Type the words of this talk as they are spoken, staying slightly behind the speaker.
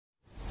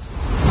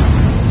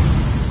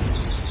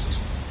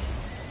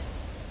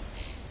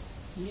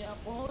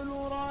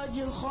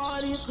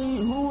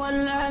أخي هو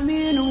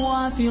الأمين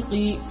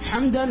وافقي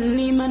حمدا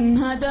لمن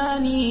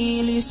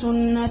هداني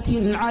لسنة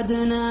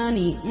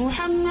العدنان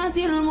محمد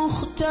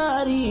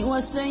المختار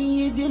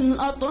وسيد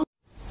الأطهار.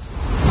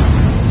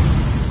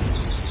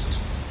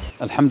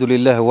 الحمد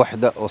لله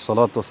وحده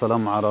والصلاة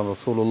والسلام على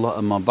رسول الله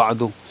أما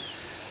بعد.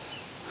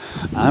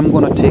 I'm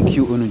going to take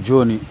you on a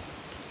journey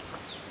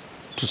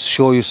to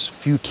show you a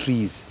few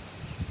trees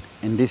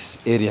in this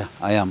area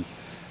I am.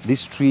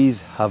 These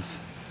trees have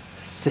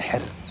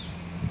sihr.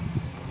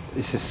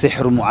 This is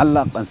sihr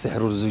mu'allaq and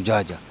sihr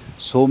zujaja.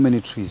 So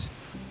many trees.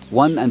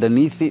 One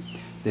underneath it,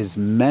 there's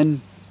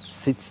men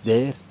sits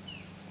there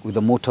with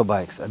the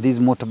motorbikes. These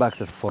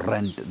motorbikes are for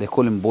rent. They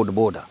call them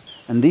border.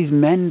 And these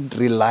men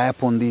rely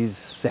upon these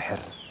sihr,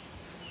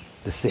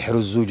 the sihr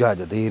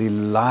zujaja. They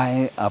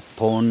rely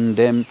upon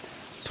them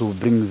to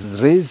bring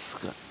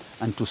rizq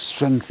and to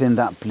strengthen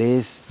that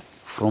place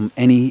from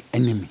any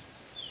enemy.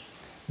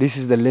 This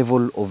is the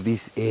level of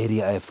this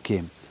area I have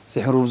came.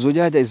 Sihr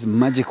zujaja is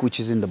magic which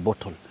is in the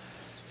bottle.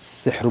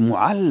 Sihr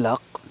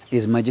mu'allaq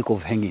is magic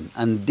of hanging.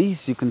 And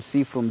this you can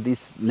see from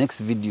this next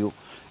video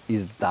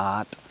is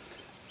that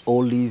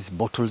all these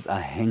bottles are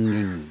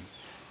hanging.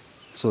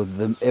 So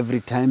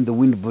every time the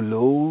wind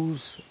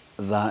blows,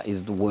 that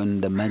is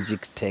when the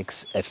magic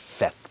takes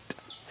effect.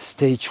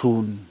 Stay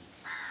tuned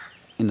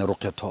in the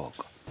Ruqya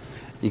talk.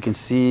 You can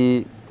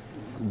see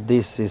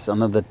this is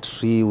another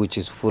tree which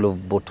is full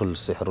of bottles,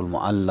 sihr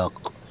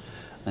al-mu'allaq.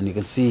 And you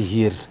can see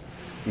here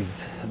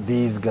is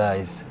these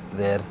guys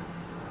there.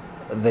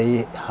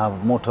 They have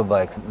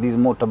motorbikes. These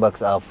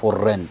motorbikes are for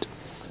rent.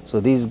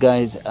 So these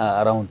guys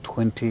are around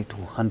 20 to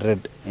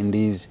 100 in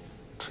these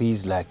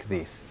trees like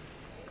this.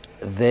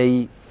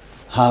 They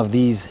have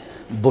these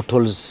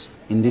bottles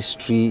in this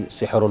tree,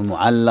 sihr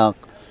al-mu'allaq.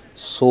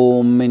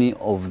 So many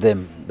of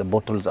them. The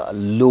bottles are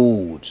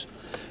loads.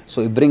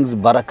 So it brings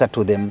barakah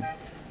to them.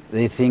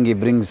 They think it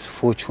brings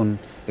fortune,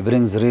 it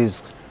brings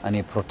rizq, and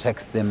it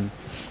protects them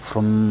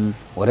from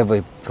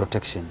whatever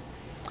protection.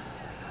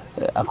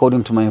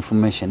 According to my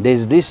information,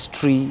 there's this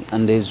tree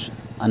and there's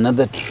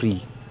another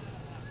tree.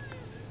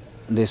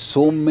 There's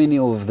so many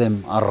of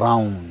them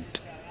around.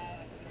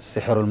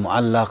 Sihr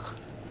al-mu'allaq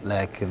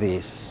like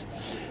this.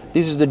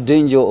 This is the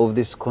danger of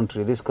this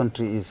country. This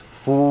country is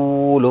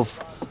full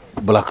of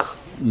black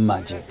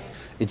magic.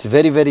 It's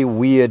very, very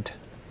weird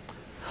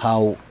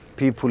how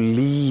people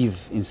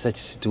live in such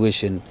a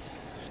situation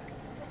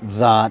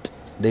that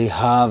they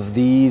have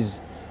these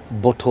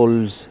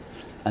bottles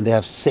and they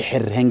have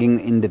sihr hanging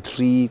in the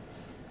tree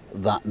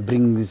that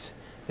brings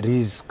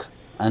rizq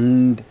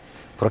and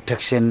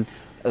protection.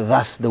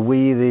 That's the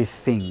way they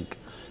think,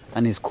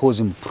 and it's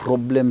causing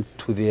problem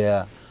to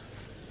their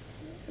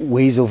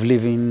ways of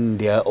living.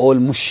 They are all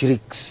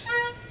mushriks.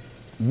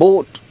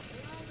 But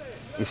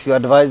if you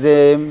advise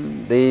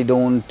them, they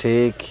don't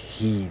take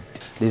heed.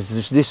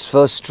 There's this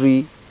first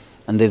tree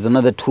and there's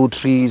another two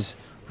trees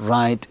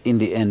right in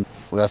the end.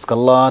 We ask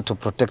Allah to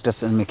protect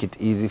us and make it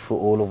easy for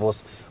all of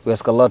us. We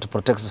ask Allah to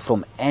protect us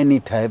from any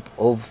type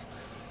of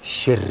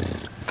shirk.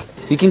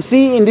 You can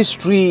see in this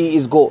tree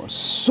is got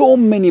so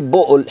many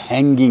bottles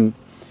hanging,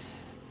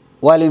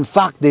 while in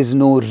fact there's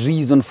no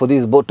reason for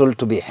this bottle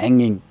to be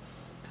hanging.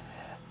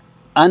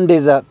 And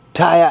there's a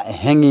tire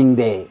hanging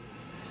there.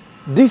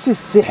 This is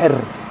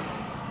sihr.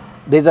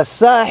 There's a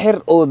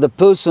sahir, or the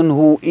person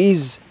who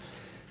is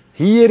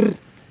here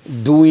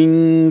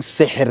doing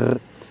sihr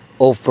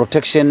of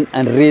protection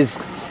and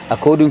rizq,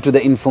 according to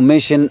the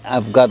information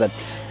I've gathered.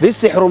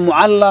 This sihr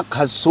mu'allaq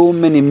has so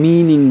many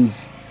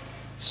meanings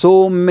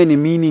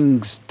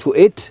to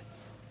it.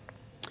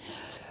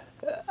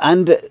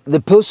 And the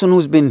person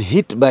who's been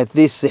hit by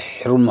this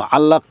sihr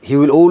mu'allaq, he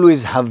will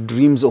always have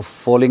dreams of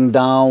falling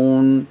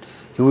down.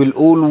 He will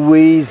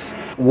always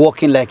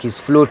walking like he's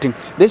floating.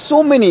 There's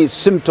so many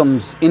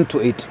symptoms into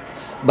it.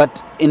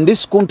 But in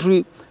this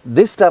country,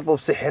 this type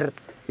of sihr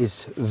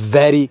is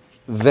very,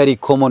 very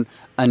common,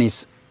 and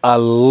it's a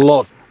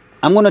lot.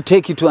 I'm going to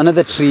take you to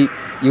another tree.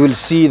 You will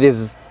see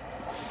there's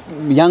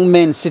young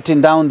men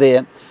sitting down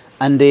there,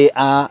 and they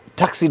are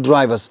taxi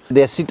drivers.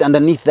 They sit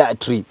underneath that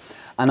tree,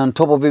 and on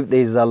top of it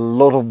there's a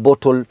lot of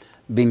bottle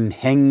being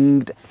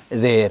hanged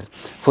there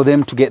for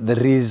them to get the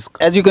rizq.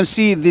 As you can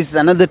see, this is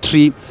another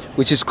tree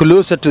which is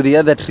closer to the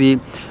other tree,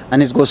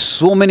 and it's got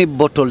so many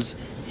bottles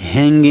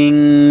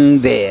hanging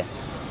there.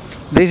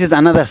 This is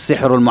another sihr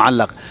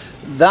al-mu'allaq.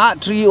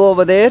 That tree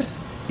over there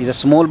is a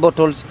small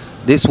bottles.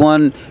 This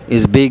one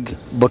is big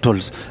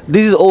bottles.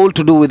 This is all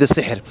to do with the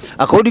sihr.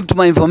 According to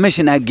my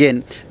information,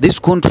 again, this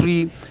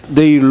country,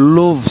 they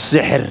love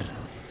sihr.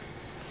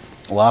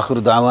 وآخر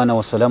دعوانا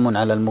وسلام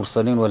على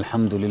المرسلين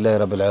والحمد لله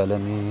رب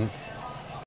العالمين.